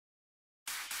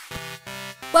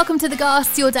Welcome to The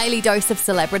Goss, your daily dose of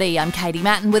celebrity. I'm Katie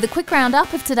Matten with a quick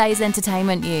roundup of today's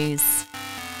entertainment news.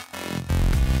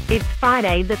 It's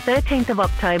Friday, the 13th of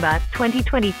October,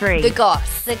 2023. The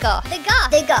Goss. The Goss. The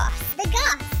Goss. The Goss. The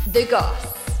Goss. The Goss.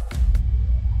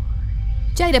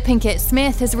 Jada Pinkett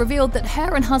Smith has revealed that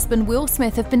her and husband Will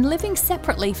Smith have been living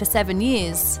separately for 7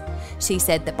 years. She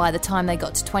said that by the time they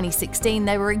got to 2016,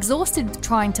 they were exhausted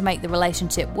trying to make the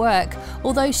relationship work,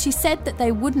 although she said that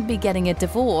they wouldn't be getting a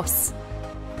divorce.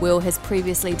 Will has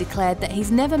previously declared that he's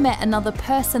never met another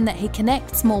person that he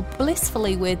connects more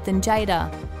blissfully with than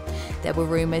Jada. There were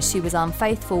rumours she was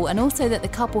unfaithful and also that the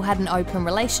couple had an open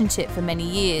relationship for many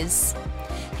years.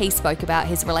 He spoke about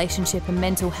his relationship and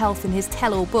mental health in his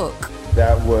tell-all book.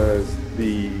 That was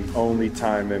the only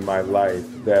time in my life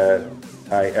that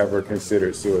I ever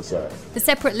considered suicide. The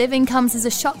separate living comes as a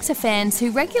shock to fans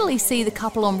who regularly see the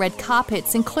couple on red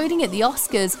carpets, including at the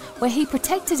Oscars, where he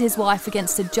protected his wife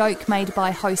against a joke made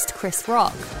by host Chris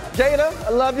Rock. Jada, I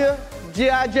love you.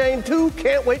 G.I. Jane 2,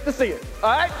 can't wait to see it.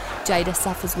 All right? Jada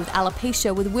suffers with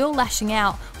alopecia, with Will lashing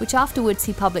out, which afterwards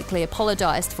he publicly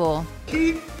apologised for.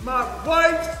 Keep my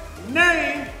wife's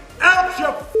name out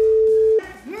your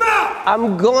mouth!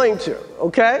 I'm going to,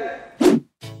 okay?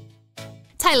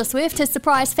 Taylor Swift has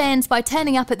surprised fans by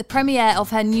turning up at the premiere of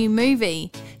her new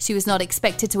movie. She was not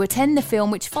expected to attend the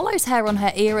film, which follows her on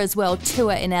her Eras World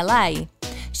Tour in LA.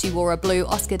 She wore a blue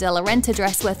Oscar de la Renta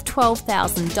dress worth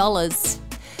 $12,000.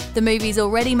 The movie's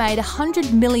already made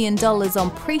 $100 million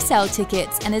on pre-sale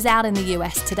tickets and is out in the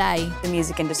US today. The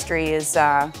music industry is,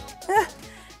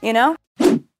 you know.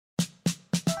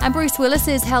 And Bruce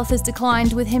Willis's health has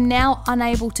declined, with him now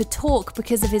unable to talk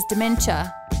because of his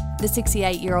dementia. The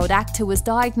 68-year-old actor was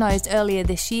diagnosed earlier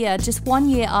this year, just 1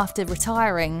 year after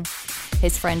retiring.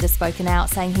 His friend has spoken out,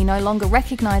 saying he no longer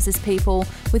recognises people,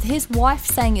 with his wife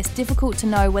saying it's difficult to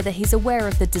know whether he's aware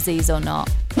of the disease or not.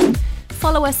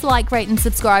 Follow us, like, rate and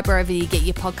subscribe wherever you get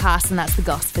your podcasts, and that's The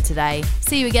Goss for today.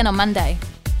 See you again on Monday.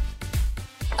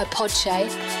 A Podshape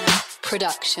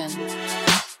production.